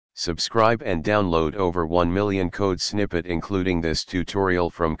Subscribe and download over 1 million code snippet including this tutorial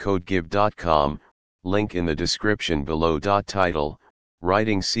from codegive.com, link in the description below. Title,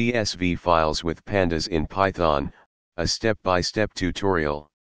 Writing CSV Files with Pandas in Python, a step-by-step tutorial.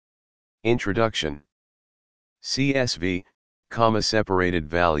 Introduction. CSV, comma-separated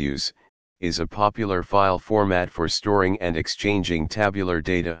values, is a popular file format for storing and exchanging tabular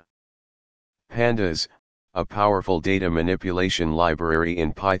data. Pandas, a powerful data manipulation library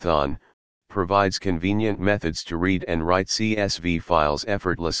in Python, provides convenient methods to read and write CSV files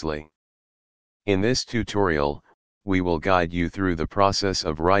effortlessly. In this tutorial, we will guide you through the process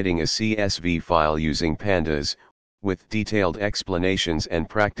of writing a CSV file using Pandas, with detailed explanations and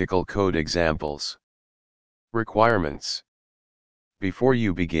practical code examples. Requirements. Before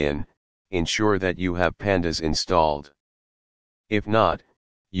you begin, ensure that you have Pandas installed. If not,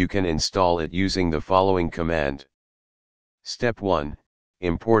 you can install it using the following command. Step 1.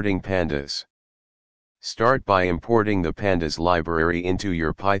 Importing Pandas. Start by importing the Pandas library into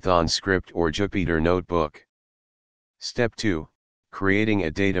your Python script or Jupyter notebook. Step 2. Creating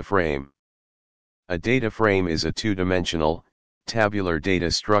a data frame. A data frame is a two-dimensional, tabular data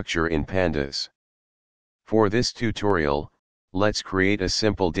structure in Pandas. For this tutorial, let's create a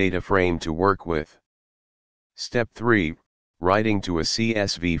simple data frame to work with. Step 3. Writing to a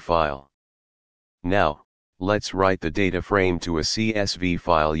CSV file. Now, let's write the data frame to a CSV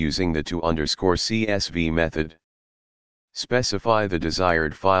file using the to_CSV method. Specify the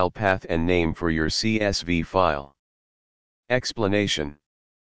desired file path and name for your CSV file. Explanation.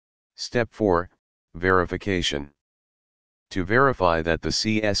 Step 4. Verification. To verify that the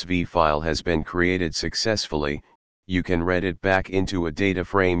CSV file has been created successfully, you can read it back into a data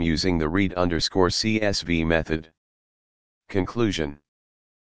frame using the read_CSV method. Conclusion.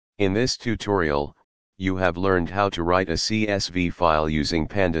 In this tutorial, you have learned how to write a CSV file using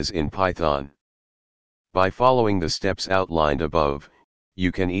Pandas in Python. By following the steps outlined above,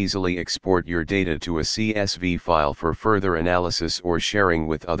 you can easily export your data to a CSV file for further analysis or sharing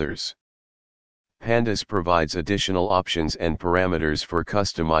with others. Pandas provides additional options and parameters for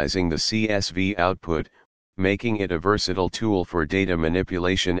customizing the CSV output, making it a versatile tool for data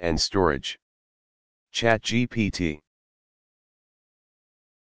manipulation and storage. ChatGPT.